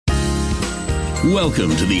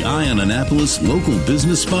Welcome to the Eye on Annapolis Local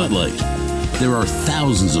Business Spotlight. There are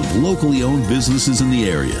thousands of locally owned businesses in the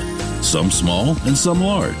area, some small and some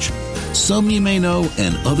large. Some you may know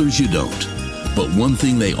and others you don't. But one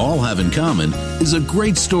thing they all have in common is a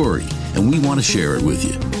great story, and we want to share it with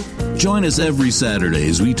you. Join us every Saturday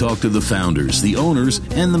as we talk to the founders, the owners,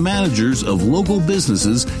 and the managers of local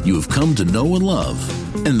businesses you have come to know and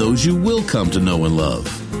love, and those you will come to know and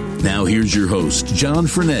love. Now here's your host, John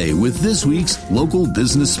Frenaye, with this week's Local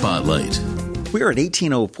Business Spotlight. We are at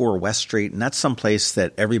 1804 West Street, and that's someplace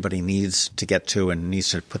that everybody needs to get to and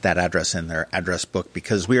needs to put that address in their address book,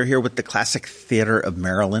 because we are here with the Classic Theater of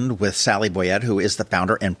Maryland with Sally Boyette, who is the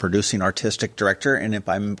founder and producing artistic director. And if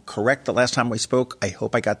I'm correct, the last time we spoke, I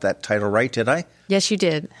hope I got that title right. Did I? Yes, you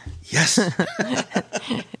did. Yes.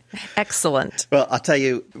 Excellent. Well, I'll tell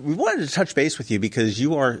you, we wanted to touch base with you because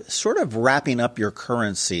you are sort of wrapping up your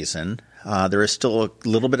current season. There is still a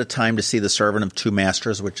little bit of time to see The Servant of Two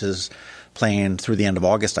Masters, which is playing through the end of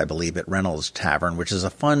August, I believe, at Reynolds Tavern, which is a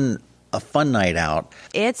fun night out.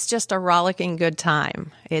 It's just a rollicking good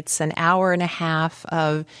time. It's an hour and a half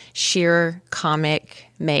of sheer comic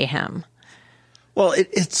mayhem. Well,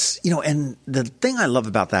 it's, and the thing I love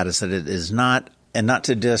about that is that it is not, and not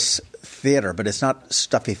to diss theater, but it's not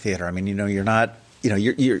stuffy theater. I mean, you're not,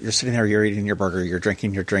 you're sitting there, you're eating your burger, you're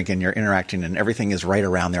drinking your drink, and you're interacting, and everything is right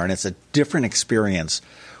around there. And it's a different experience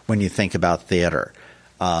when you think about theater.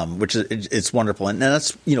 Which is it's wonderful. And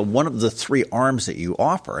that's, one of the three arms that you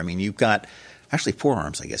offer. I mean, you've got actually four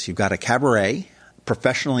arms, I guess. You've got a cabaret,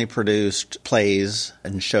 professionally produced plays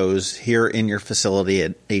and shows here in your facility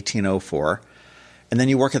at 1804. And then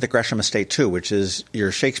you work at the Gresham Estate, too, which is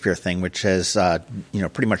your Shakespeare thing, which has,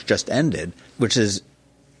 pretty much just ended, which is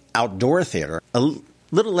outdoor theater. A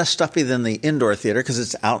little less stuffy than the indoor theater because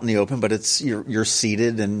it's out in the open, but it's you're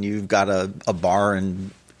seated and you've got a bar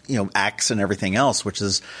and acts and everything else, which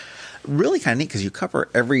is really kind of neat because you cover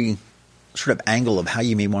every sort of angle of how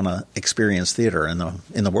you may want to experience theater in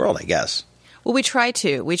the world, I guess. Well, we try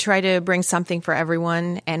to. We try to bring something for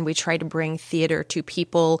everyone, and we try to bring theater to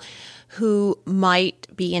people who might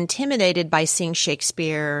be intimidated by seeing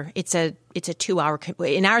Shakespeare. It's a 2-hour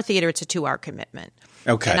in our theater. It's a 2-hour commitment.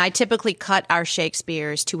 Okay. And I typically cut our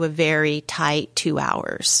Shakespeares to a very tight 2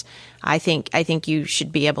 hours. I think you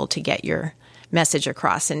should be able to get your message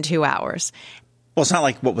across in 2 hours. Well, it's not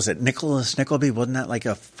like, what was it, Nicholas Nickleby? Wasn't that like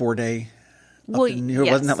a 4-day? Well,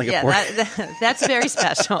 yes, wasn't that like a 4-day? That's very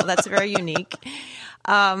special. That's very unique.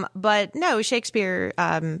 But no, Shakespeare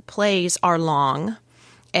plays are long,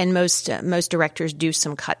 and most directors do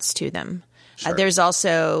some cuts to them. Sure. There's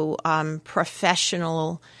also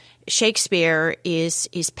professional Shakespeare is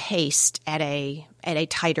paced at a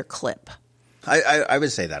tighter clip. I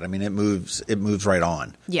would say that. I mean, it moves right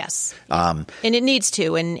on. Yes. And it needs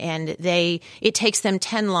to. And it takes them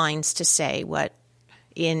 10 lines to say what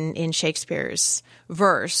in Shakespeare's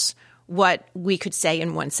verse, what we could say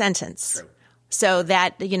in one sentence. True. So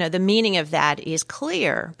that, the meaning of that is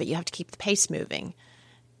clear, but you have to keep the pace moving.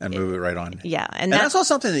 And move it right on. Yeah. And that's all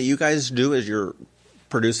something that you guys do as you're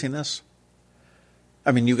producing this?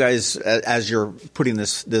 I mean, you guys, as you're putting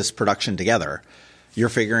this production together, you're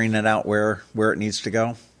figuring it out where it needs to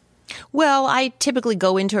go? Well, I typically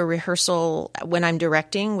go into a rehearsal when I'm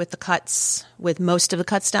directing with most of the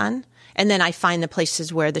cuts done. And then I find the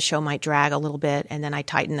places where the show might drag a little bit, and then I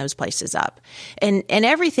tighten those places up. And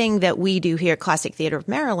everything that we do here at Classic Theater of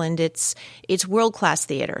Maryland, it's world-class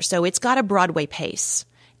theater. So it's got a Broadway pace.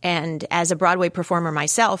 And as a Broadway performer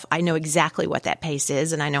myself, I know exactly what that pace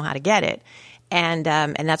is, and I know how to get it. And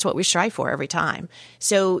that's what we strive for every time.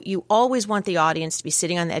 So you always want the audience to be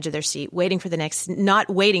sitting on the edge of their seat, not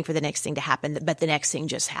waiting for the next thing to happen, but the next thing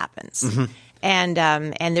just happens. Mm-hmm.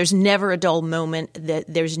 And there's never a dull moment.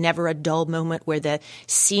 There's never a dull moment where the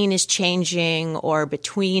scene is changing or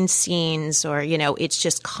between scenes or, it's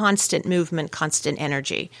just constant movement, constant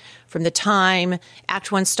energy. From the time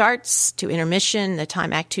Act 1 starts to intermission, the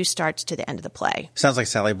time Act 2 starts to the end of the play. Sounds like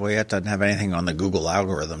Sally Boyette doesn't have anything on the Google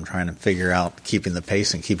algorithm trying to figure out keeping the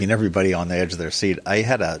pace and keeping everybody on the edge of their seat. I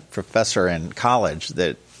had a professor in college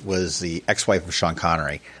that was the ex-wife of Sean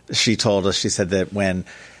Connery. She told us, she said that when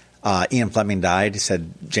Ian Fleming died, he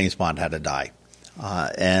said James Bond had to die.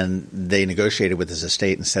 And they negotiated with his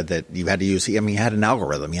estate and said that you had to use, he had an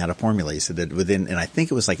algorithm, he had a formula. He said that and I think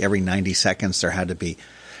it was like every 90 seconds there had to be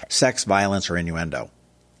sex, violence, or innuendo.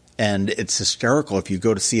 And it's hysterical. If you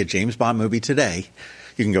go to see a James Bond movie today,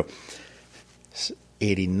 you can go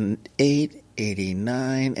 88,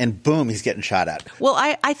 89, and boom, he's getting shot at. Well,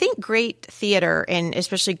 I think great theater, and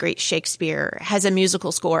especially great Shakespeare, has a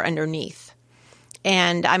musical score underneath.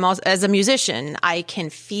 And I'm also, as a musician, I can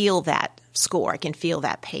feel that score. I can feel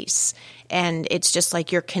that pace. And it's just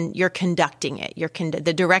like you're conducting it.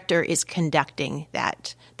 The director is conducting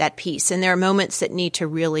that piece. And there are moments that need to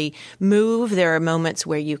really move. There are moments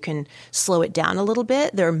where you can slow it down a little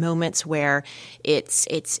bit. There are moments where it's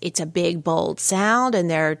a big, bold sound, and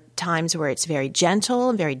there are times where it's very gentle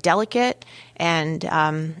and very delicate. And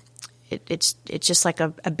it's just like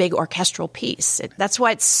a big orchestral piece. That's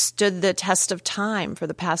why it's stood the test of time for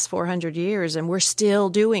the past 400 years, and we're still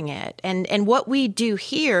doing it. And what we do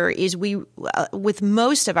here is with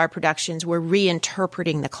most of our productions, we're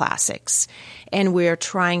reinterpreting the classics, and we're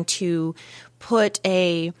trying to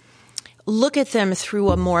look at them through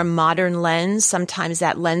a more modern lens. Sometimes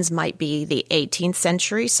that lens might be the 18th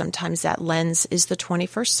century. Sometimes that lens is the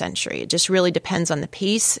 21st century. It just really depends on the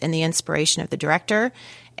piece and the inspiration of the director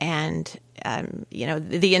and,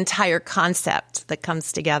 the entire concept that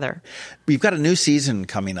comes together. We've got a new season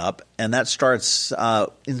coming up, and that starts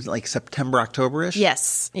in like September, October-ish?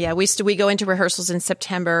 Yes. Yeah, we go into rehearsals in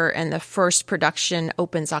September, and the first production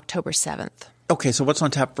opens October 7th. Okay, so what's on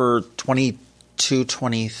tap for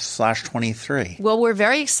 2020/23? Well, we're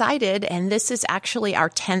very excited, and this is actually our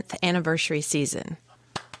 10th anniversary season.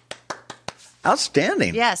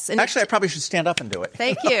 Outstanding. Yes. And actually, I probably should stand up and do it.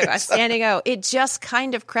 Thank you. I'm standing out. It just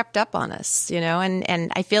kind of crept up on us,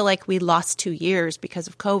 and I feel like we lost 2 years because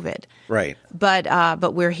of COVID. Right.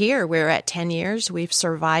 But we're here. We're at 10 years. We've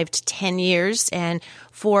survived 10 years. And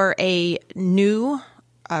for a new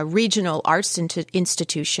regional arts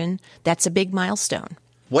institution, that's a big milestone.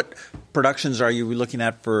 What productions are you looking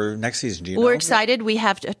at for next season? Do you know? We're excited. We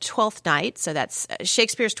have a 12th night, so that's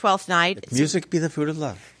Shakespeare's 12th night. If music be the food of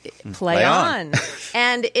love. Play on.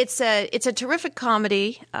 And it's a terrific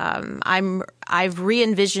comedy. I've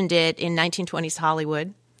re-envisioned it in 1920s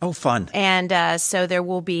Hollywood. Oh, fun. And so there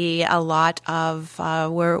will be a lot of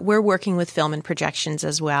we're working with film and projections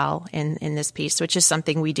as well in this piece, which is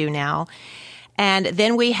something we do now. And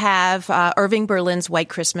then we have Irving Berlin's White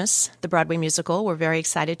Christmas, the Broadway musical. We're very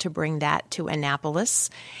excited to bring that to Annapolis.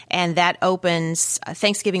 And that opens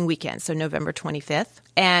Thanksgiving weekend, so November 25th.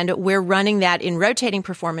 And we're running that in rotating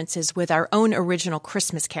performances with our own original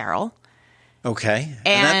Christmas Carol. Okay.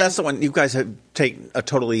 And that's the one you guys take a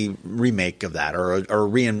totally remake of that or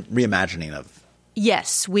reimagining of.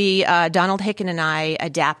 Yes. Donald Hicken and I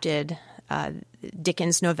adapted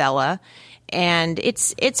Dickens' novella. And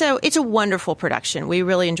it's a wonderful production. We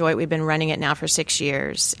really enjoy it. We've been running it now for 6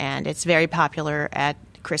 years, and it's very popular at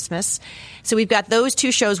Christmas. So we've got those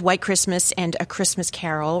two shows, White Christmas and A Christmas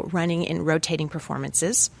Carol, running in rotating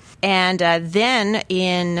performances. And then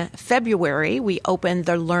in February, we opened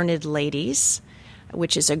The Learned Ladies,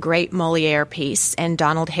 which is a great Moliere piece, and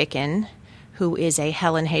Donald Hicken, who is a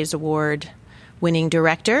Helen Hayes Award winning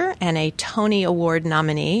director and a Tony Award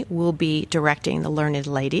nominee, will be directing The Learned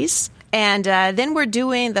Ladies. And then we're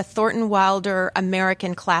doing the Thornton Wilder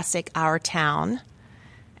American classic, Our Town,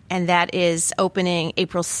 and that is opening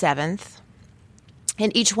April 7th.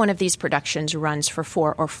 And each one of these productions runs for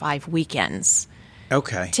 4 or 5 weekends.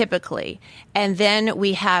 Okay. Typically. And then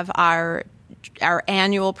we have our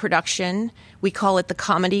annual production. We call it The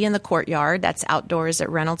Comedy in the Courtyard. That's outdoors at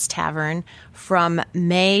Reynolds Tavern from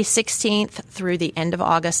May 16th through the end of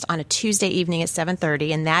August on a Tuesday evening at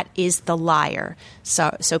 7:30, and that is The Liar.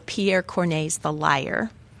 So Pierre Corneille's The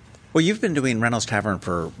Liar. Well, you've been doing Reynolds Tavern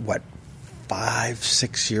for, what,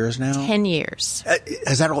 5-6 years now? 10 years.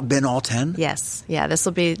 Has that been all 10? Yes. Yeah, this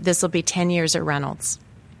will be 10 years at Reynolds.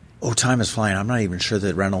 Oh, time is flying. I'm not even sure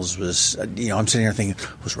that Reynolds was, I'm sitting here thinking,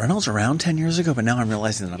 was Reynolds around 10 years ago? But now I'm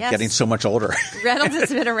realizing that I'm getting so much older. Reynolds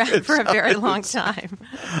has been around for a very long time.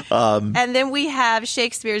 And then we have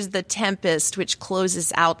Shakespeare's The Tempest, which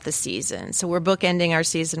closes out the season. So we're bookending our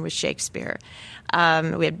season with Shakespeare.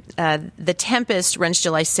 We have The Tempest runs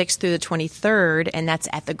July 6th through the 23rd, and that's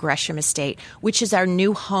at the Gresham Estate, which is our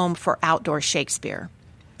new home for outdoor Shakespeare.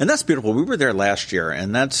 And that's beautiful. We were there last year,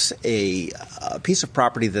 and that's a piece of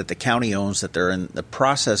property that the county owns that they're in the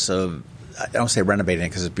process of, I don't say renovating it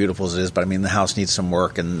because it's beautiful as it is, but I mean the house needs some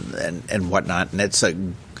work and whatnot. And it's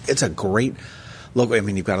a great logo. I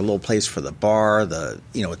mean, you've got a little place for the bar.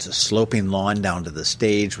 It's a sloping lawn down to the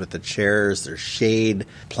stage with the chairs. There's shade,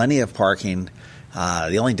 plenty of parking.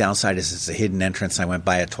 The only downside is it's a hidden entrance. I went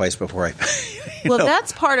by it twice before I.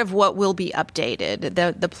 That's part of what will be updated.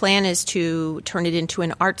 The plan is to turn it into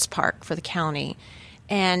an arts park for the county,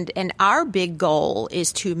 and our big goal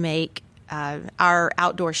is to make our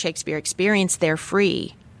outdoor Shakespeare experience there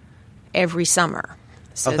free every summer.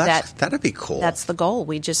 So that'd be cool. That's the goal.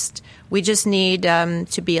 We just need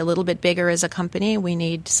to be a little bit bigger as a company. We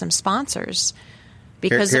need some sponsors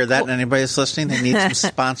Because hear that? Anybody that's listening, they need some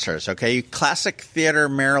sponsors. Okay,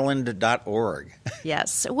 ClassicTheaterMaryland.org.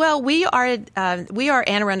 Yes. Well, we are Anne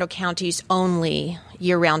Arundel County's only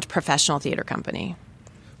year-round professional theater company.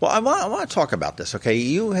 Well, I want to talk about this, okay?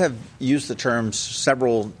 You have used the terms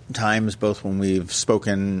several times, both when we've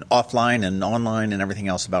spoken offline and online and everything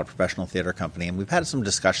else about professional theater company, and we've had some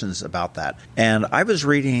discussions about that. And I was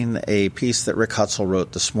reading a piece that Rick Hutzel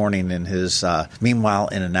wrote this morning in his Meanwhile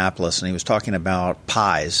in Annapolis, and he was talking about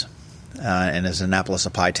pies. And is Annapolis a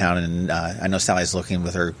pie town? And I know Sally's looking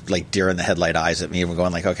with her like deer in the headlight eyes at me and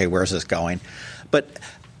going like, okay, where's this going? But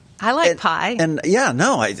I like pie. And yeah,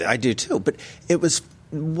 no, I do too. But it was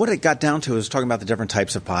what it got down to was talking about the different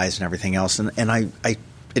types of pies and everything else. And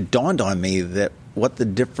it dawned on me that what the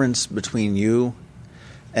difference between you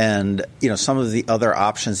and some of the other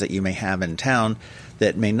options that you may have in town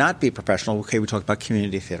that may not be professional. Okay, we talk about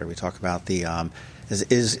community theater. We talk about the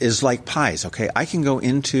is like pies. Okay, I can go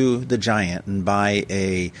into the Giant and buy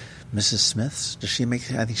a Mrs. Smith's. Does she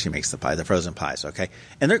make? I think she makes the pie, the frozen pies. Okay,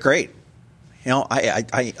 and they're great.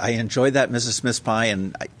 I enjoy that Mrs. Smith's pie,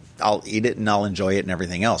 and I'll eat it and I'll enjoy it and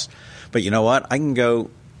everything else. But you know what? I can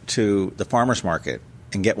go to the farmer's market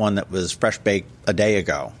and get one that was fresh baked a day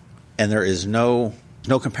ago, and there is no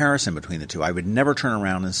comparison between the two. I would never turn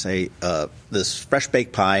around and say this fresh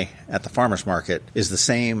baked pie at the farmer's market is the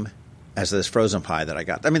same as this frozen pie that I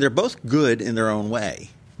got. I mean, they're both good in their own way,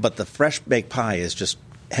 but the fresh baked pie is just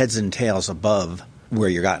heads and tails above where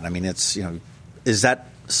you're gotten. I mean, it's is that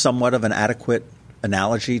somewhat of an adequate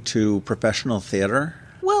analogy to professional theater?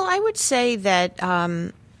 Well, I would say that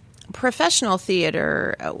professional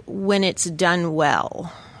theater, when it's done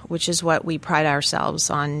well, which is what we pride ourselves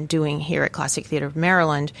on doing here at Classic Theater of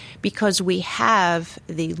Maryland, because we have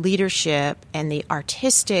the leadership and the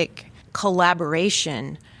artistic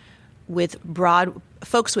collaboration with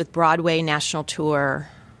folks with Broadway National Tour,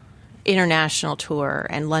 International Tour,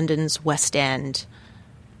 and London's West End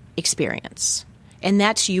experience. And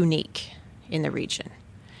that's unique in the region.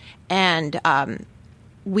 And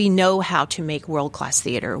we know how to make world-class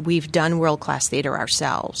theater. We've done world-class theater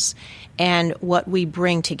ourselves. And what we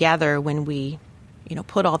bring together when we,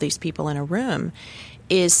 put all these people in a room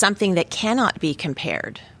is something that cannot be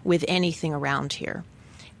compared with anything around here.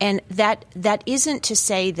 And that isn't to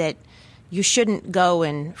say that you shouldn't go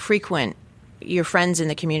and frequent your friends in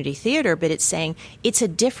the community theater, but it's saying it's a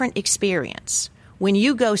different experience. When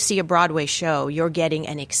you go see a Broadway show, you're getting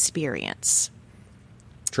an experience.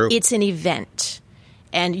 True. It's an event.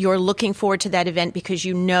 And you're looking forward to that event because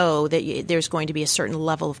you know that there's going to be a certain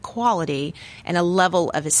level of quality and a level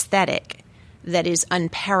of aesthetic that is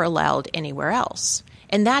unparalleled anywhere else.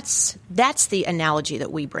 And that's the analogy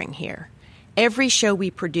that we bring here. Every show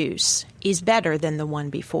we produce is better than the one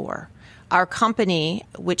before. Our company,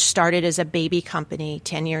 which started as a baby company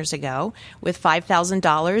 10 years ago with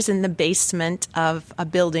 $5,000 in the basement of a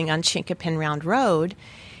building on Chinkapin Round Road,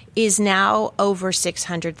 is now over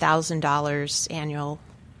 $600,000 annual.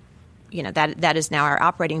 That is now our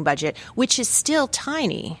operating budget, which is still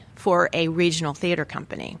tiny for a regional theater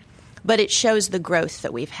company. But it shows the growth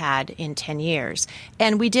that we've had in 10 years.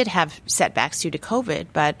 And we did have setbacks due to COVID,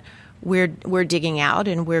 but we're digging out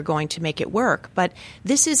and we're going to make it work. But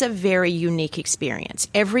this is a very unique experience.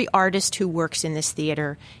 Every artist who works in this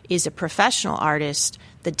theater is a professional artist.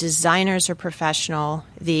 The designers are professional.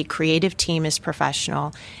 The creative team is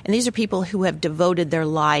professional. And these are people who have devoted their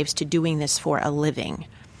lives to doing this for a living.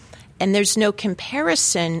 And there's no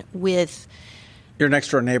comparison with your next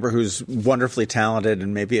door neighbor who's wonderfully talented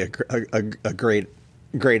and maybe a great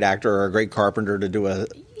actor or a great carpenter to do a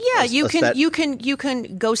you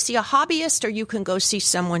can go see a hobbyist, or you can go see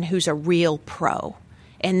someone who's a real pro.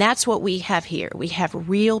 And that's what we have here. We have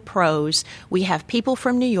real pros. We have people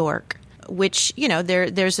from New York, which,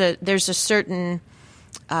 there's a certain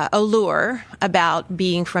allure about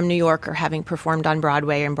being from New York or having performed on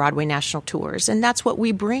Broadway and Broadway national tours. And that's what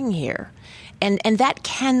we bring here. And that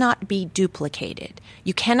cannot be duplicated.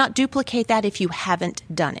 You cannot duplicate that if you haven't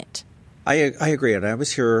done it. I agree. And I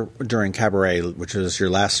was here during Cabaret, which was your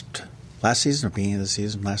last season or beginning of the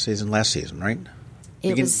season? Last season, right?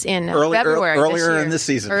 It was in February earlier in this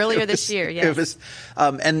season. Earlier this year, yes. It was,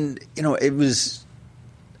 it was,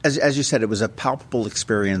 as you said, it was a palpable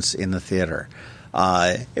experience in the theater.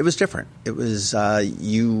 It was different. It was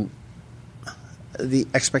the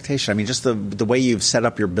expectation. I mean, just the way you've set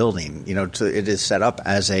up your building. It is set up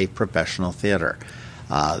as a professional theater.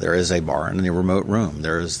 There is a bar in the remote room.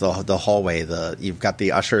 There's the hallway. You've got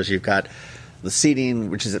the ushers. You've got the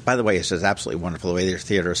seating, which is, by the way, it's just absolutely wonderful the way their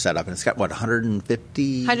theater is set up. And it's got,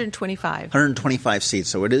 150? 125. 125 seats.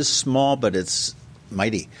 So it is small, but it's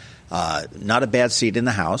mighty. Not a bad seat in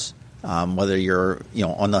the house, whether you're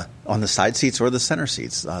on the side seats or the center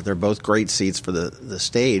seats. They're both great seats for the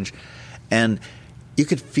stage, and you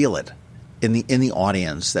could feel it in the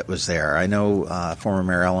audience that was there. I know former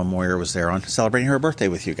Mayor Ellen Moyer was there on celebrating her birthday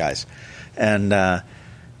with you guys, and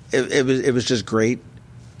it was just great,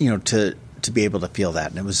 to be able to feel that.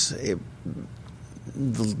 And it was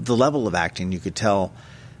the level of acting. You could tell,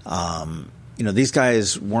 these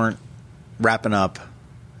guys weren't wrapping up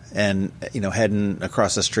and heading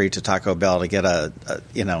across the street to Taco Bell to get a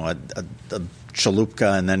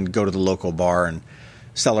chalupka and then go to the local bar and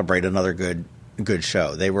celebrate another good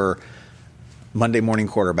show. They were Monday morning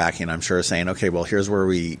quarterbacking, I'm sure, saying, okay, well, here's where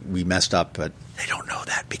we messed up, but they don't know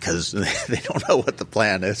that because they don't know what the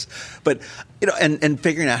plan is. But, and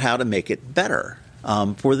figuring out how to make it better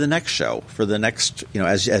for the next show, for the next,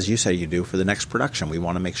 as you say you do, for the next production. We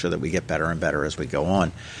want to make sure that we get better and better as we go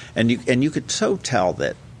on. And you could so tell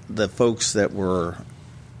that the folks that were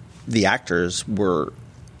the actors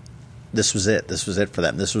this was it. This was it for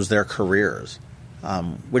them. This was their careers,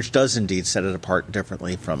 which does indeed set it apart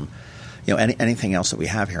differently from anything else that we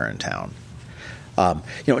have here in town. Now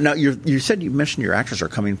you mentioned your actors are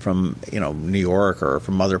coming from New York or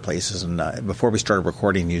from other places, and before we started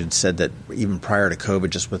recording, you had said that even prior to COVID,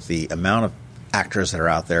 just with the amount of actors that are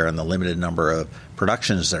out there and the limited number of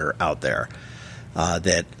productions that are out there,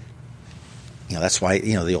 that that's why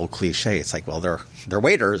the old cliche. It's like, well, they're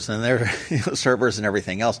waiters and they're servers and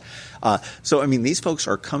everything else. So I mean, these folks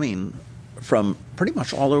are coming from pretty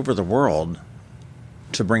much all over the world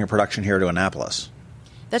to bring a production here to Annapolis.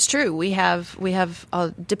 That's true. We have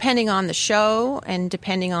depending on the show and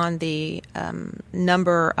depending on the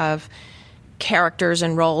number of characters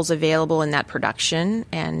and roles available in that production,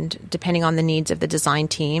 and depending on the needs of the design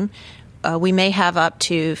team, we may have up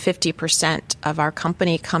to 50% of our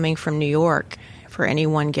company coming from New York for any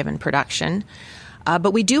one given production.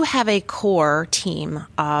 But we do have a core team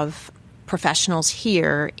of professionals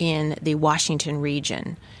here in the Washington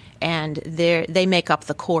region. And they make up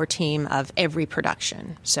the core team of every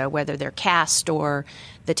production. So whether they're cast or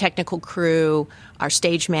the technical crew, our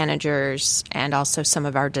stage managers, and also some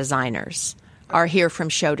of our designers are here from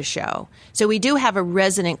show to show. So we do have a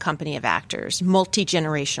resident company of actors,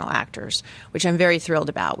 multi-generational actors, which I'm very thrilled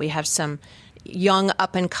about. We have some young,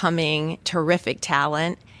 up-and-coming, terrific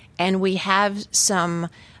talent, and we have some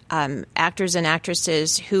actors and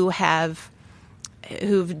actresses who've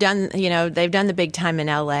done, they've done the big time in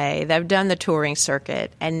LA, they've done the touring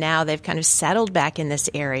circuit, and now they've kind of settled back in this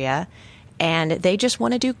area, and they just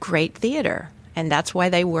want to do great theater, and that's why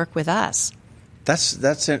they work with us.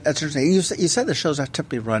 That's interesting. You said the shows have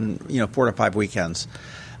typically run, 4 to 5 weekends.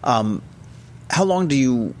 How long do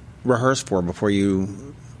you rehearse for before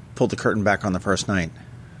you pull the curtain back on the first night?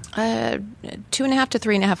 2.5 to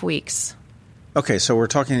 3.5 weeks. Okay, so we're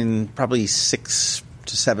talking probably 6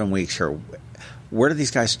 to 7 weeks here. Where do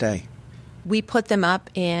these guys stay? We put them up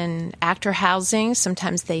in actor housing.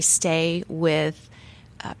 Sometimes they stay with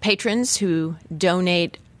patrons who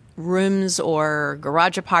donate rooms or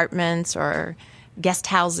garage apartments or guest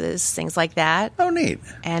houses, things like that. Oh, neat.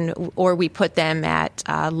 Or we put them at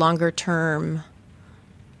longer term,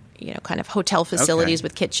 kind of hotel facilities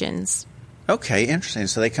with kitchens. Okay, interesting.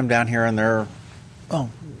 So they come down here and they're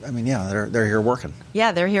here working.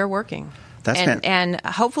 Yeah, they're here working. And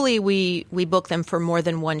hopefully we book them for more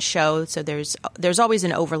than one show. So there's always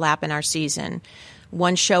an overlap in our season.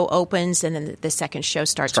 One show opens and then the second show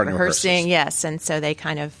starts rehearsing. Yes, and so they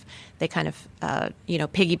kind of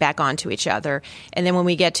piggyback onto each other. And then when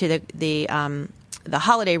we get to the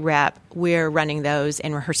holiday rep, we're running those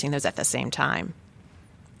and rehearsing those at the same time.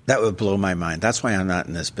 That would blow my mind. That's why I'm not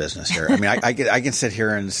in this business here. I mean, I can sit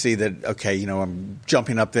here and see that, okay, I'm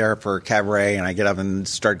jumping up there for cabaret and I get up and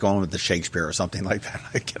start going with the Shakespeare or something like that.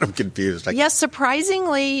 I get them confused. Yes,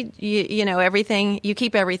 surprisingly, you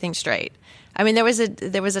keep everything straight. I mean, there was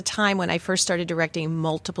a time when I first started directing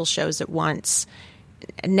multiple shows at once.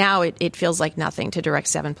 Now it feels like nothing to direct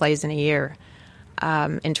 7 plays in a year.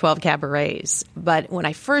 In 12 cabarets. But when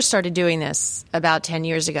I first started doing this about 10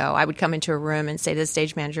 years ago, I would come into a room and say to the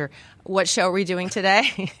stage manager, what show are we doing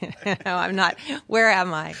today? No, I'm not. Where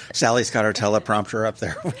am I? Sally's got her teleprompter up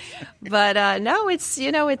there. But no, it's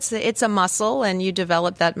a muscle, and you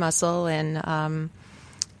develop that muscle, and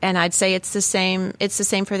I'd say it's the same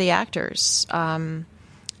for the actors. I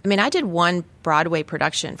mean, I did one Broadway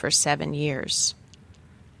production for 7 years.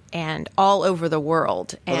 And all over the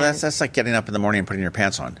world. Well, that's like getting up in the morning and putting your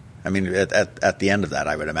pants on. I mean, at the end of that,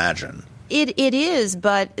 I would imagine. It is,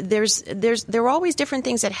 but there are always different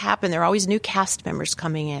things that happen. There are always new cast members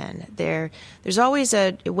coming in. There's always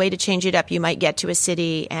a way to change it up. You might get to a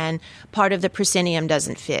city and part of the proscenium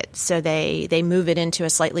doesn't fit, so they move it into a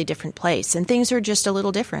slightly different place, and things are just a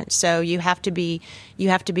little different. So you have to be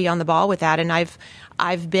on the ball with that. And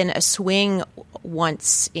I've been a swing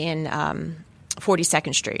once in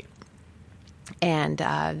 42nd Street, and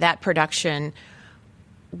that production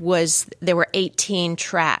there were 18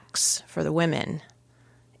 tracks for the women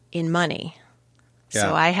in Money. Yeah.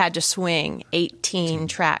 So I had to swing 18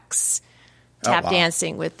 tracks, tap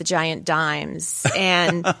dancing with the giant dimes.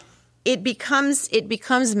 And it becomes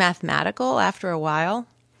mathematical after a while.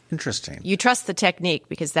 Interesting. You trust the technique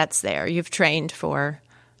because that's there. You've trained for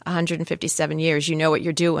 157 years. You know what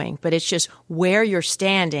you're doing. But it's just where you're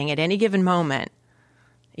standing at any given moment,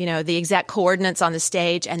 the exact coordinates on the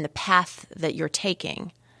stage and the path that you're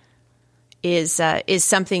taking is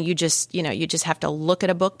something you just have to look at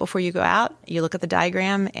a book before you go out. You look at the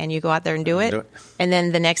diagram and you go out there and do it. And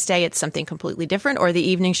then the next day it's something completely different, or the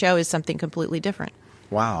evening show is something completely different.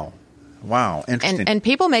 Wow. Interesting. And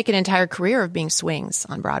people make an entire career of being swings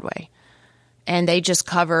on Broadway. And they just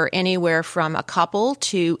cover anywhere from a couple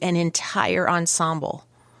to an entire ensemble.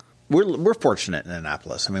 We're fortunate in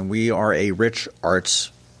Annapolis. I mean, we are a rich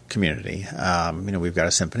arts community. We've got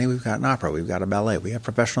a symphony, we've got an opera, we've got a ballet, we have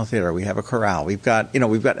professional theater, we have a chorale, we've got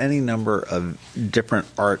any number of different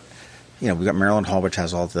art. We've got Maryland Hall, which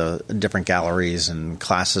has all the different galleries and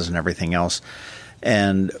classes and everything else.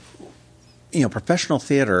 And professional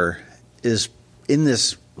theater is in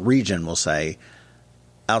this region, we'll say,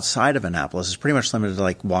 outside of Annapolis, is pretty much limited to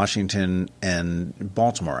like Washington and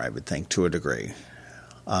Baltimore, I would think, to a degree.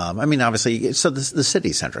 Obviously, so the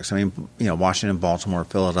city centrics. Washington, Baltimore,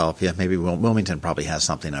 Philadelphia, maybe Wilmington probably has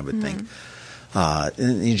something, I would think.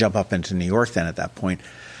 And you jump up into New York then at that point.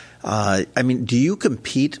 Do you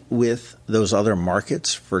compete with those other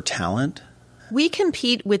markets for talent? We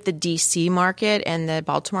compete with the D.C. market and the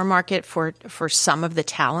Baltimore market for some of the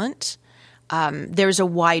talent. There's a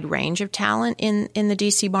wide range of talent in the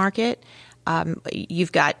D.C. market.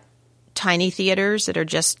 You've got tiny theaters that are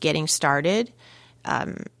just getting started.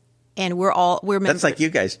 And we're that's like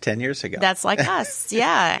you guys 10 years ago. That's like us.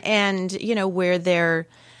 Yeah. And, where their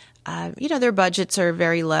budgets are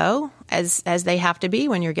very low as they have to be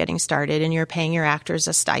when you're getting started and you're paying your actors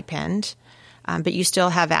a stipend. But you still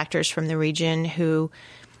have actors from the region who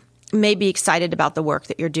may be excited about the work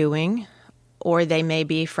that you're doing, or they may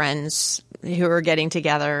be friends who are getting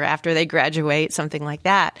together after they graduate, something like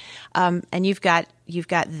that. And you've got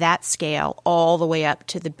that scale all the way up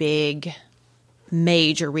to the big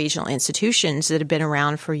major regional institutions that have been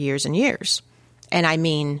around for years and years. And I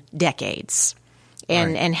mean decades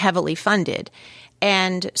and heavily funded.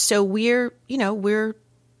 And so we're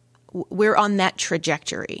on that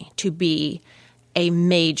trajectory to be a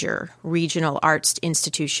major regional arts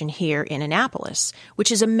institution here in Annapolis,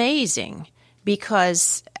 which is amazing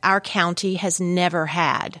because our county has never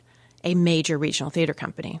had a major regional theater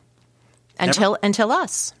company until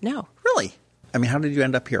us. No. Really? How did you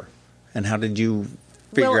end up here? And how did you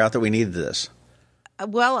figure out that we needed this?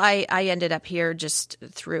 Well, I ended up here just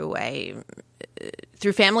through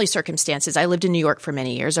family circumstances. I lived in New York for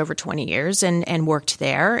many years, over 20 years, and worked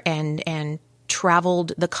there and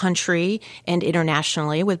traveled the country and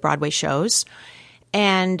internationally with Broadway shows.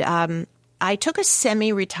 And I took a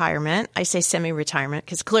semi-retirement. I say semi-retirement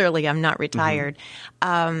because clearly I'm not retired.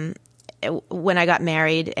 When I got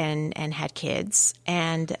married and had kids.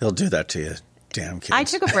 And they'll do that to you. Damn kids. I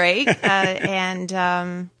took a break,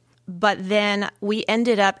 but then we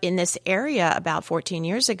ended up in this area about 14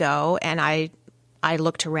 years ago, and I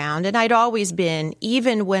looked around, and I'd always been,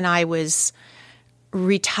 even when I was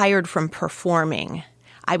retired from performing,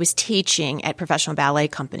 I was teaching at professional ballet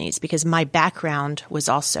companies because my background was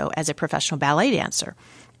also as a professional ballet dancer.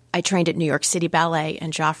 I trained at New York City Ballet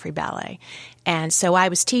and Joffrey Ballet. And so I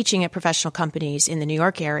was teaching at professional companies in the New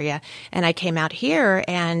York area, and I came out here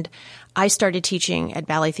and I started teaching at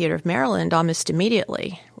Ballet Theater of Maryland almost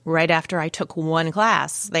immediately. Right after I took one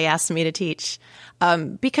class, they asked me to teach.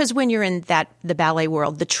 Because when you're in the ballet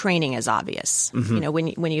world, the training is obvious,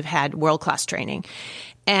 when you've had world-class training.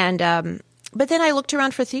 And but then I looked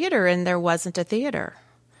around for theater, and there wasn't a theater.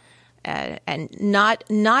 And not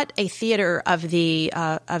a theater of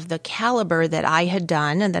the caliber that I had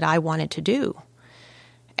done and that I wanted to do.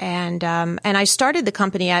 And I started the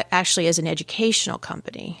company actually as an educational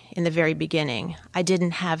company in the very beginning. I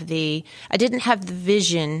didn't have the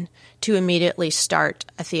vision to immediately start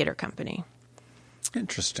a theater company.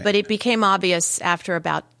 Interesting. But it became obvious after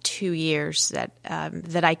about 2 years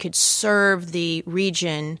that I could serve the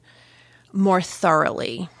region more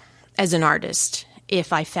thoroughly as an artist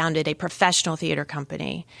if I founded a professional theater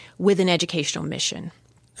company with an educational mission.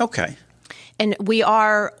 Okay. And we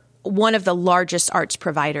are one of the largest arts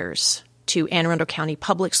providers to Anne Arundel County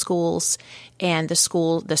Public Schools and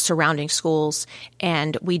the surrounding schools.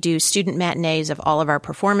 And we do student matinees of all of our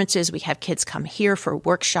performances. We have kids come here for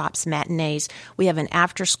workshops, matinees. We have an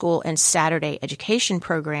after-school and Saturday education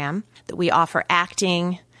program that we offer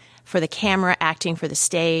acting for the camera, acting for the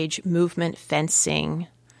stage, movement, fencing,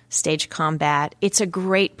 stage combat. It's a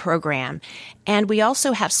great program. And we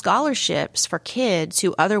also have scholarships for kids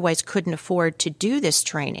who otherwise couldn't afford to do this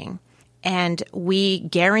training. And we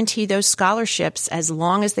guarantee those scholarships as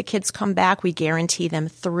long as the kids come back. We guarantee them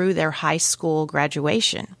through their high school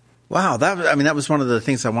graduation. Wow, that was one of the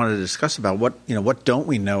things I wanted to discuss about what don't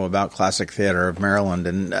we know about Classic Theater of Maryland,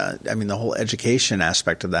 and the whole education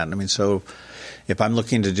aspect of that. So if I'm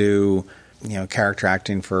looking to do character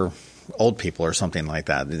acting for old people or something like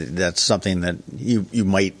that, that's something that you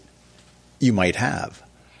might have.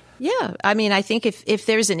 Yeah. I think if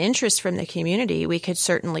there's an interest from the community, we could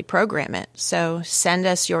certainly program it. So send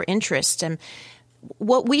us your interest. And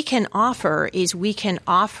what we can offer is we can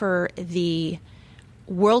offer the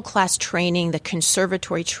world-class training, the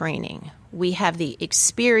conservatory training. We have the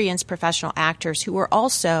experienced professional actors who are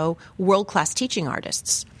also world-class teaching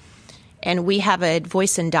artists. And we have a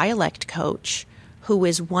voice and dialect coach who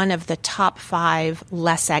is one of the top 5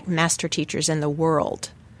 LESAC master teachers in the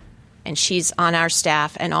world. And she's on our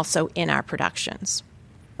staff and also in our productions.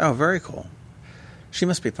 Oh, very cool. She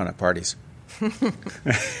must be fun at parties.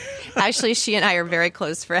 Actually, she and I are very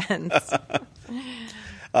close friends. That's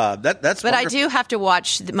but wonderful. I do have to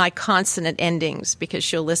watch my consonant endings because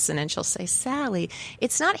she'll listen and she'll say, Sally,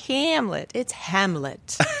 it's not Hamlet, it's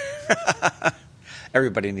Hamlet.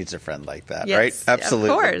 Everybody needs a friend like that, yes, right? Absolutely.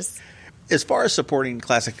 Of course. As far as supporting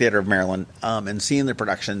Classic Theater of Maryland and seeing the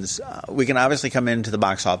productions, we can obviously come into the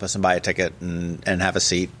box office and buy a ticket and have a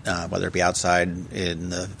seat, whether it be outside in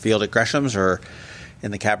the field at Gresham's or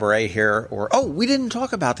in the cabaret here. We didn't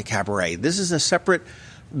talk about the cabaret. This is a separate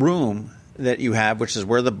room that you have, which is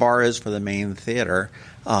where the bar is for the main theater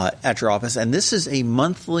at your office. And this is a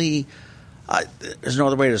monthly there's no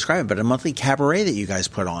other way to describe it, but a monthly cabaret that you guys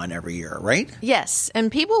put on every year, right? Yes,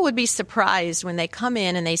 and people would be surprised when they come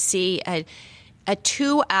in and they see a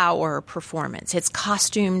 2-hour performance. It's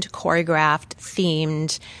costumed, choreographed,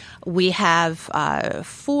 themed. We have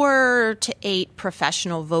 4 to 8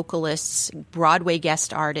 professional vocalists, Broadway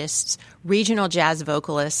guest artists, regional jazz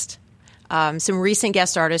vocalists. Some recent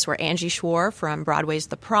guest artists were Angie Schwar from Broadway's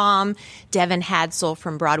The Prom, Devin Hadsel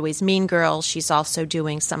from Broadway's Mean Girls. She's also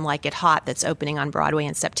doing Some Like It Hot that's opening on Broadway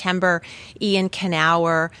in September. Ian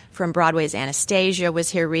Knauer from Broadway's Anastasia was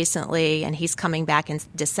here recently, and he's coming back in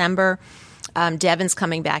December. Devin's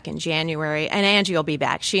coming back in January, and Angie will be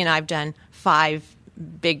back. She and I have done 5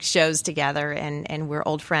 big shows together, and we're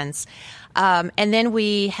old friends. And then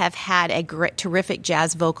we have had a terrific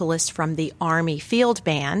jazz vocalist from the Army Field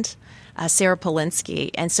Band, Sarah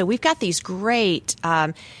Polinsky. And so we've got these great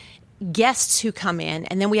guests who come in,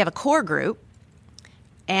 and then we have a core group.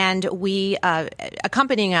 And we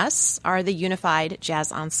accompanying us are the Unified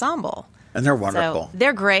Jazz Ensemble. And they're wonderful. So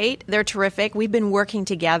they're great. They're terrific. We've been working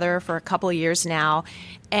together for a couple of years now,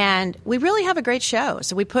 and we really have a great show.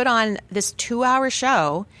 So we put on this 2-hour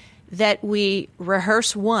show that we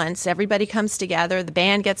rehearse once. Everybody comes together. The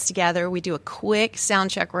band gets together. We do a quick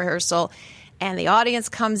sound check rehearsal, and the audience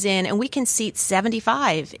comes in, and we can seat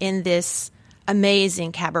 75 in this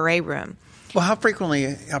amazing cabaret room. Well, how frequently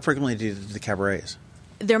do you do the cabarets?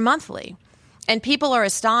 They're monthly. And people are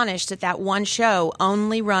astonished that one show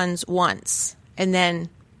only runs once, and then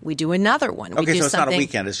we do another one. Okay, so it's not a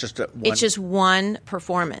weekend. It's just one. It's just one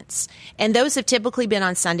performance. And those have typically been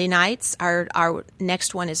on Sunday nights. Our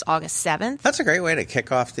next one is August 7th. That's a great way to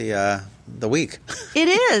kick off the week. It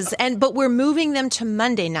is. But we're moving them to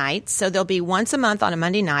Monday nights. So they'll be once a month on a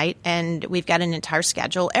Monday night, and we've got an entire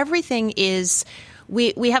schedule. Everything is...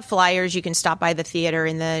 We have flyers. You can stop by the theater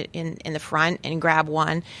in the front and grab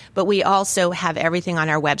one. But we also have everything on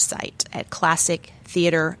our website at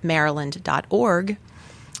classictheatermaryland.org.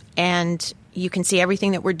 And you can see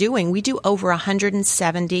everything that we're doing. We do over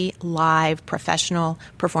 170 live professional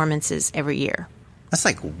performances every year. That's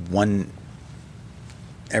like one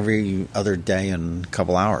every other day in a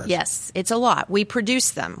couple hours. Yes, it's a lot. We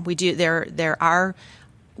produce them. We do.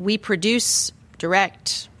 We produce,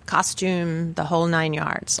 direct, costume, the whole 9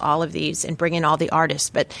 yards, all of these, and bring in all the artists.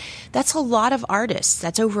 But that's a lot of artists.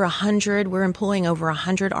 That's over 100. We're employing over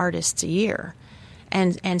 100 artists a year.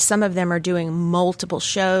 And some of them are doing multiple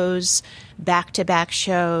shows, back-to-back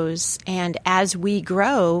shows. And as we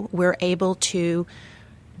grow, we're able to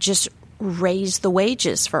just raise the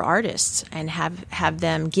wages for artists and have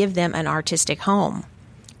them give them an artistic home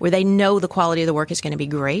where they know the quality of the work is going to be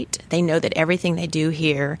great. They know that everything they do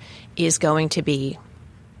here is going to be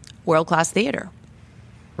world-class theater.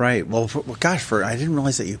 Right. Well, I didn't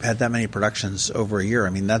realize that you've had that many productions over a year. I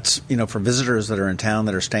mean, that's, for visitors that are in town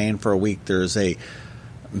that are staying for a week, there's a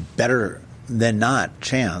better than not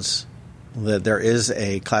chance that there is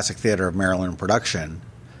a Classic Theater of Maryland production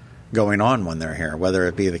going on when they're here, whether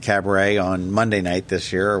it be the Cabaret on Monday night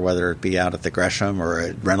this year, or whether it be out at the Gresham or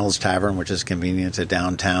at Reynolds Tavern, which is convenient to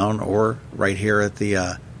downtown, or right here at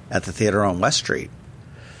the theater on West Street.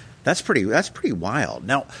 That's pretty wild.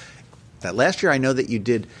 Now, that last year I know that you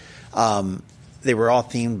did. They were all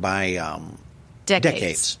themed by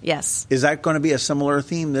decades. Yes. Is that going to be a similar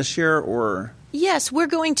theme this year, or? Yes, we're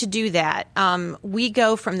going to do that. We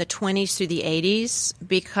go from the 20s through the 80s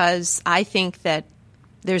because I think that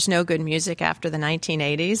there's no good music after the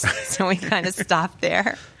 1980s, so we kind of stop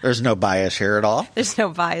there. There's no bias here at all? There's no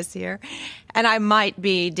bias here. And I might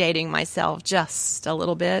be dating myself just a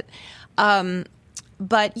little bit.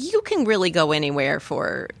 But you can really go anywhere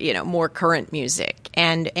for, more current music.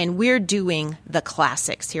 And we're doing the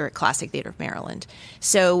classics here at Classic Theater of Maryland.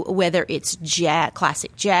 So whether it's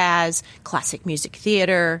classic jazz, classic music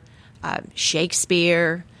theater,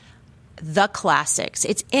 Shakespeare, the classics.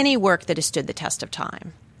 It's any work that has stood the test of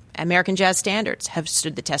time. American jazz standards have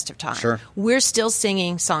stood the test of time. Sure. We're still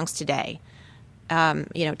singing songs today.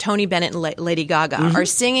 Tony Bennett and Lady Gaga are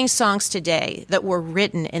singing songs today that were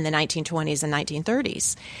written in the 1920s and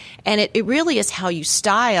 1930s. And it really is how you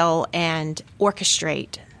style and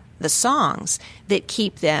orchestrate the songs that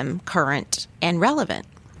keep them current and relevant.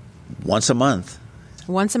 Once a month,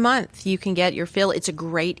 you can get your fill. It's a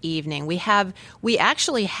great evening. We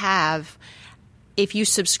actually have, if you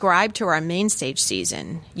subscribe to our main stage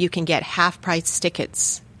season, you can get half-price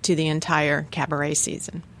tickets to the entire cabaret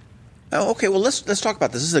season. Oh, okay. Well, let's talk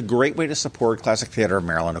about this. This is a great way to support Classic Theater of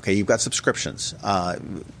Maryland. Okay, you've got subscriptions.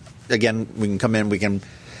 Again, we can come in. We can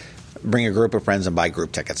bring a group of friends and buy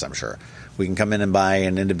group tickets, I'm sure. We can come in and buy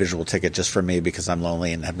an individual ticket just for me because I'm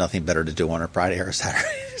lonely and have nothing better to do on a Friday or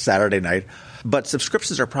Saturday night. But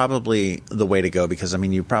subscriptions are probably the way to go because,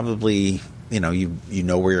 you probably, you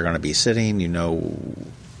know where you're going to be sitting,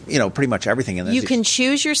 pretty much everything. In this. You can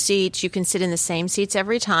choose your seats. You can sit in the same seats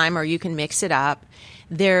every time, or you can mix it up.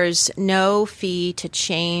 There's no fee to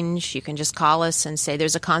change. You can just call us and say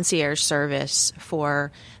there's a concierge service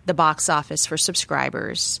for the box office for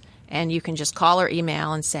subscribers. And you can just call or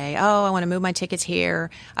email and say, I want to move my tickets here.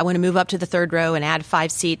 I want to move up to the third row and add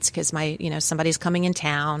 5 seats because somebody's coming in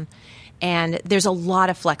town. And there's a lot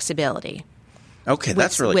of flexibility. Okay,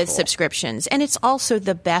 that's really with cool. subscriptions. And it's also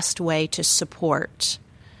the best way to support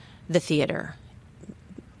the theater.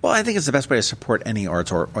 Well, I think it's the best way to support any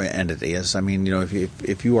arts or entity.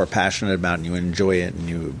 If you are passionate about it and you enjoy it and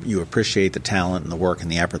you appreciate the talent and the work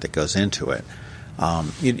and the effort that goes into it,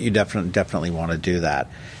 you definitely want to do that.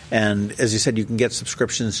 And as you said, you can get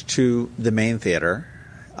subscriptions to the main theater.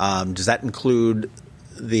 Does that include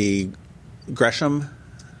the Gresham?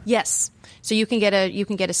 Yes. So you can get a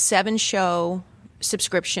 7-show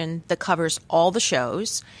subscription that covers all the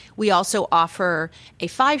shows. We also offer a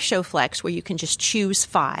 5-show flex where you can just choose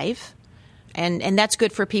 5. And that's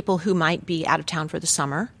good for people who might be out of town for the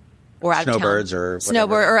summer or out snowbirds of town. Or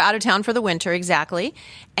snowbird or out of town for the winter, exactly.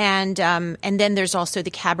 And then there's also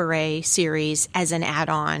the Cabaret series as an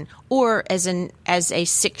add-on or as a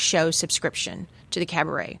 6-show subscription to the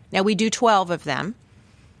Cabaret. Now we do 12 of them.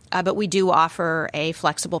 But we do offer a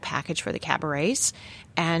flexible package for the cabarets.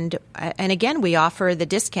 And again, we offer the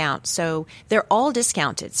discount. So they're all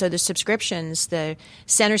discounted. So the subscriptions, the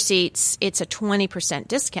center seats, it's a 20%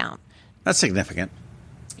 discount. That's significant.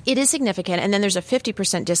 It is significant. And then there's a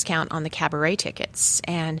 50% discount on the cabaret tickets.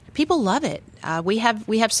 And people love it. We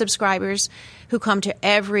have subscribers who come to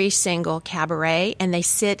every single cabaret and they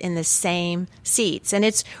sit in the same seats. And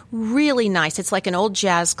it's really nice. It's like an old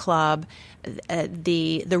jazz club.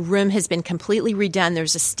 The room has been completely redone.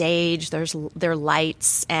 There's a stage, there are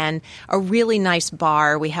lights, and a really nice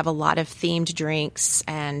bar. We have a lot of themed drinks,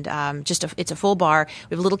 and it's a full bar.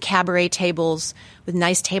 We have little cabaret tables with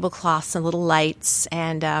nice tablecloths and little lights.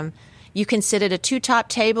 And you can sit at a 2-top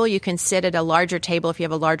table. You can sit at a larger table if you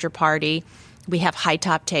have a larger party. We have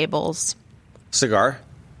high-top tables. Cigar?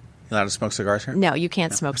 You allowed to smoke cigars here? No, you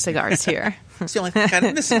can't smoke cigars here. It's the only thing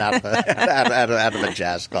I'm missing out of a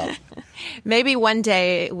jazz club. Maybe one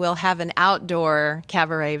day we'll have an outdoor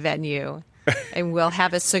cabaret venue and we'll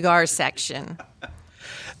have a cigar section.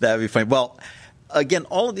 That'd be funny. Well, again,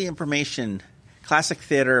 all of the information, Classic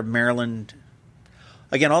Theater Maryland.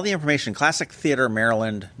 Again, all the information,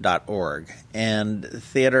 classictheatermaryland.org. And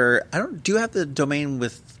theater, do you have the domain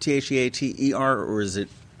with THEATER, or is it,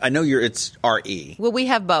 I know it's RE. Well, we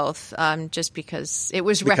have both, just because it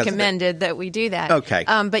was recommended that we do that. Okay.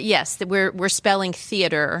 But yes, we're spelling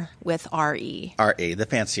theater with RE. RE, the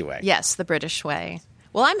fancy way. Yes, the British way.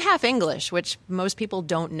 Well, I'm half English, which most people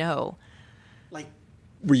don't know.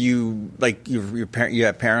 Were you you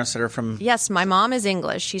have parents that are from? Yes, my mom is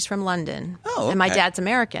English. She's from London. Oh, okay. And my dad's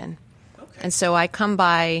American. Okay. And so I come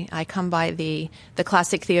by the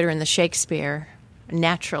Classic Theater and the Shakespeare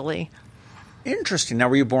naturally. Interesting. Now,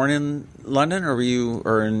 were you born in London, or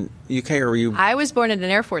in UK, or were you? I was born at an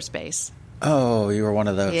Air Force base. Oh, you were one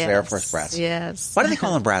of those Yes. Air Force brats. Yes. Why do they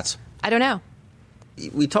call them brats? I don't know.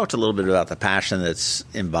 We talked a little bit about the passion that's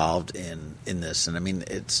involved in this, and I mean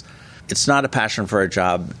it's not a passion for a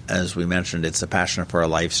job, as we mentioned. It's a passion for a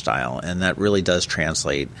lifestyle, and that really does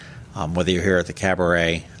translate. Whether you're here at the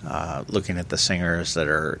cabaret, looking at the singers that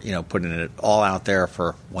are putting it all out there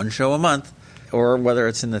for one show a month, or whether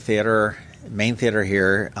it's in the theater, main theater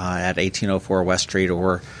here at 1804 West Street,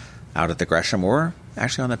 or out at the Gresham, or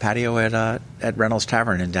actually on the patio at Reynolds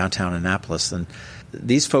Tavern in downtown Annapolis. And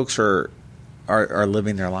these folks are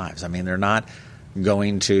living their lives. I mean, they're not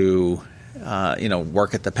going to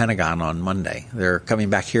work at the Pentagon on Monday. They're coming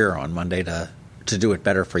back here on Monday to do it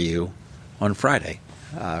better for you on Friday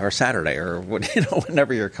or Saturday, or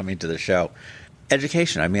whenever you're coming to the show.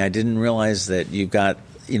 Education. I mean, I didn't realize that you've got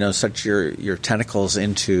such your tentacles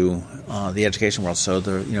into the education world. So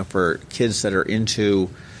for kids that are into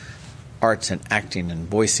arts and acting and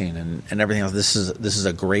voicing and everything else, this is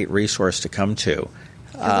a great resource to come to.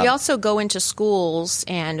 We also go into schools,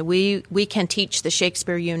 and we can teach the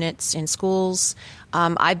Shakespeare units in schools.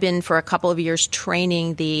 I've been for a couple of years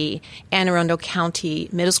training the Anne Arundel County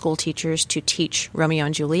middle school teachers to teach Romeo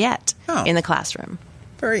and Juliet in the classroom.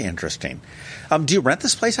 Very interesting. Do you rent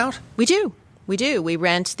this place out? We do. We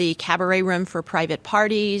rent the cabaret room for private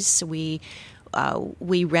parties. We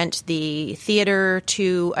rent the theater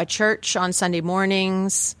to a church on Sunday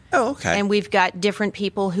mornings. Oh, okay. And we've got different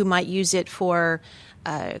people who might use it for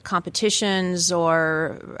competitions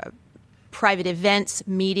or private events,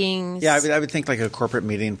 meetings. Yeah, I would think like a corporate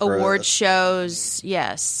meeting for award shows.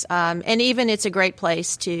 Yes, and even it's a great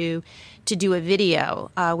place to do a video.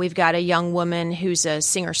 We've got a young woman who's a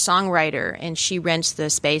singer-songwriter, and she rents the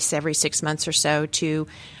space every 6 months or so to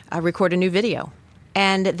record a new video.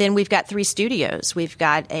 And then we've got 3 studios. We've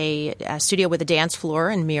got a studio with a dance floor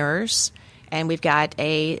and mirrors. And we've got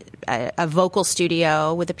a vocal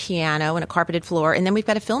studio with a piano and a carpeted floor. And then we've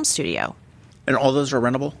got a film studio. And all those are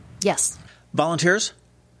rentable? Yes. Volunteers?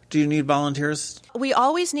 Do you need volunteers? We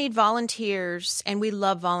always need volunteers, and we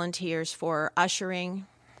love volunteers for ushering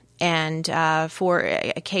and for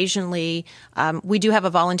occasionally we do have a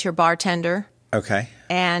volunteer bartender. Okay.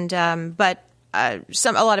 And but a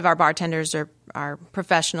lot of our bartenders are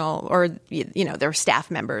professional, or they're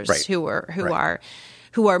staff members who are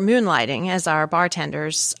moonlighting as our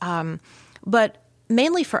bartenders, but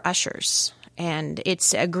mainly for ushers. And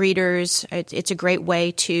it's greeters. It's a great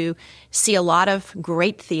way to see a lot of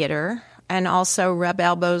great theater and also rub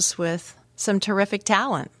elbows with some terrific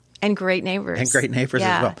talent and great neighbors. And great neighbors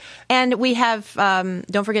as well. And we have,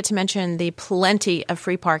 don't forget to mention, the plenty of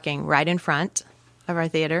free parking right in front of our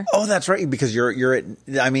theater. Oh, that's right, because you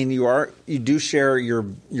do share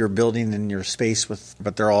your building and your space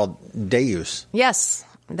but they're all day use. Yes,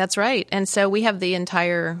 that's right. And so we have the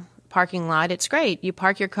entire parking lot. It's great. You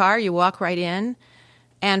park your car, you walk right in,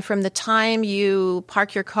 and from the time you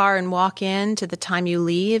park your car and walk in to the time you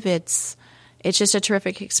leave, it's just a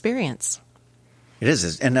terrific experience. It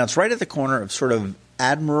is, and now it's right at the corner of sort of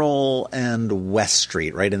Admiral and West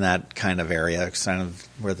Street, right in that kind of area, kind of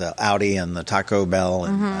where the Audi and the Taco Bell.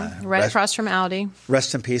 And, right across from Audi.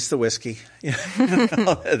 Rest in peace, the whiskey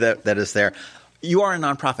that is there. You are a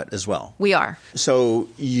nonprofit as well. We are. So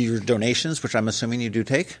your donations, which I'm assuming you do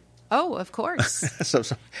take? Oh, of course. so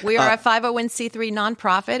we are a 501c3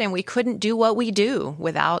 nonprofit, and we couldn't do what we do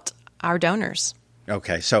without our donors.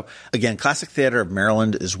 Okay. So, again, Classic Theater of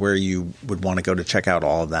Maryland is where you would want to go to check out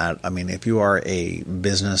all of that. I mean, if you are a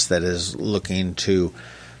business that is looking to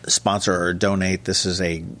sponsor or donate, this is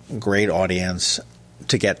a great audience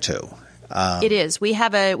to get to. It is. We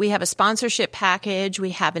have a sponsorship package.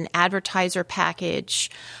 We have an advertiser package.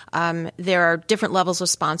 There are different levels of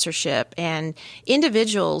sponsorship, and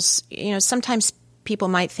individuals. Sometimes people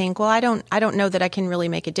might think, well, I don't know that I can really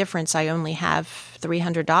make a difference. I only have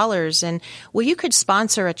 $300, and you could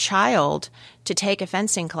sponsor a child to take a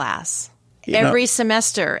fencing class every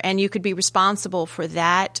semester, and you could be responsible for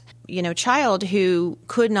that, child who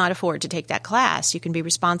could not afford to take that class. You can be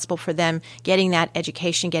responsible for them getting that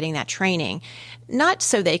education, getting that training, not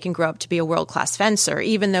so they can grow up to be a world-class fencer,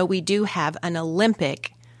 even though we do have an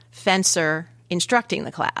Olympic fencer instructing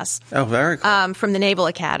the class. Oh, very cool. From the Naval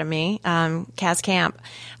Academy, Cas Camp.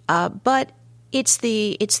 But it's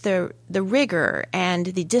the rigor and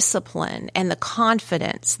the discipline and the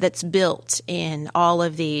confidence that's built in all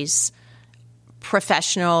of these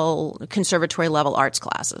professional conservatory level arts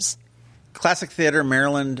classes.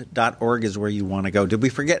 ClassicTheaterMaryland.org is where you want to go. Did we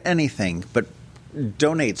forget anything? But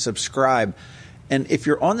donate, subscribe. And if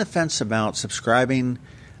you're on the fence about subscribing,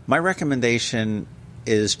 my recommendation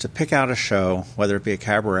is to pick out a show, whether it be a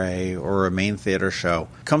cabaret or a main theater show.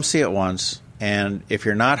 Come see it once, and if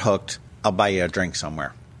you're not hooked, I'll buy you a drink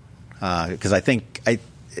somewhere. Because I think a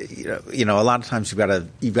lot of times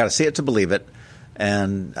you've got to see it to believe it.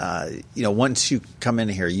 And, once you come in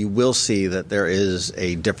here, you will see that there is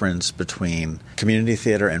a difference between community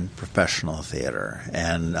theater and professional theater.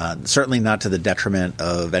 And certainly not to the detriment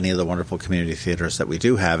of any of the wonderful community theaters that we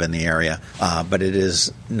do have in the area. But it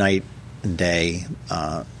is night and day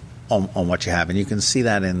on what you have. And you can see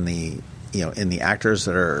that in the actors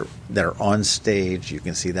that are on stage. You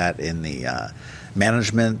can see that in the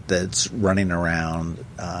management that's running around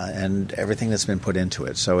and everything that's been put into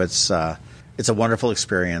it. So it's a wonderful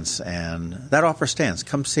experience, and that offer stands.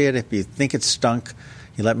 Come see it. If you think it's stunk,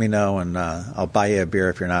 you let me know, and I'll buy you a beer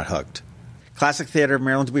if you're not hooked. Classic Theater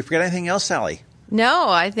Maryland. Did we forget anything else, Sally? No,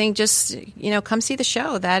 I think just, come see the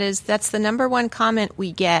show. That's the number one comment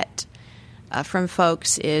we get from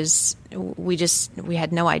folks is we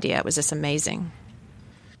had no idea it was this amazing.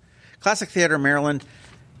 Classic Theater Maryland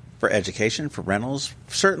for education, for rentals,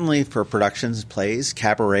 certainly for productions, plays,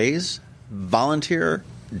 cabarets, volunteer,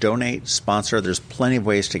 donate, sponsor. There's plenty of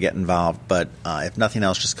ways to get involved, but if nothing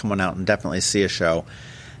else, just come on out and definitely see a show.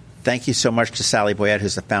 Thank you so much to Sally Boyette,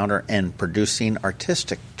 who's the founder and producing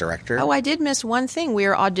artistic director. Oh, I did miss one thing. We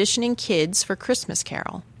are auditioning kids for Christmas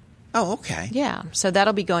Carol. Oh, okay. Yeah, so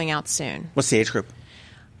that'll be going out soon. What's the age group?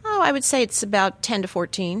 Oh, I would say it's about 10 to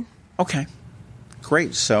 14. Okay,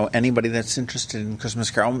 great. So anybody that's interested in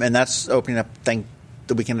Christmas Carol, and that's opening up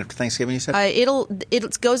the weekend after Thanksgiving, you said?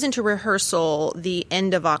 It goes into rehearsal the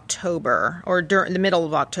end of October or during the middle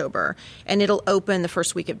of October, and it'll open the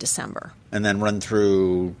first week of December. And then run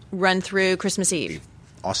through Christmas Eve.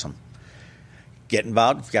 Awesome. Get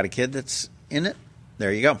involved. If you've got a kid that's in it,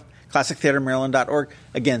 there you go. ClassicTheaterMaryland.org.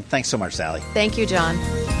 Again, thanks so much, Sally. Thank you, John.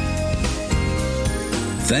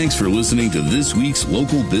 Thanks for listening to this week's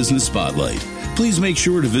Local Business Spotlight. Please make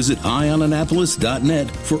sure to visit eyeonannapolis.net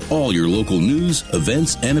for all your local news,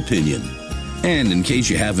 events, and opinion. And in case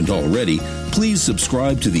you haven't already, please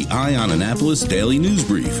subscribe to the Eye on Annapolis Daily News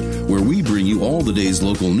Brief, where we bring you all the day's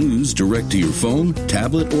local news direct to your phone,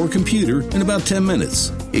 tablet, or computer in about 10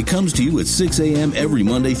 minutes. It comes to you at 6 a.m. every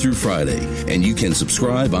Monday through Friday, and you can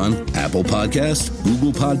subscribe on Apple Podcasts,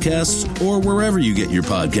 Google Podcasts, or wherever you get your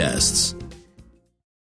podcasts.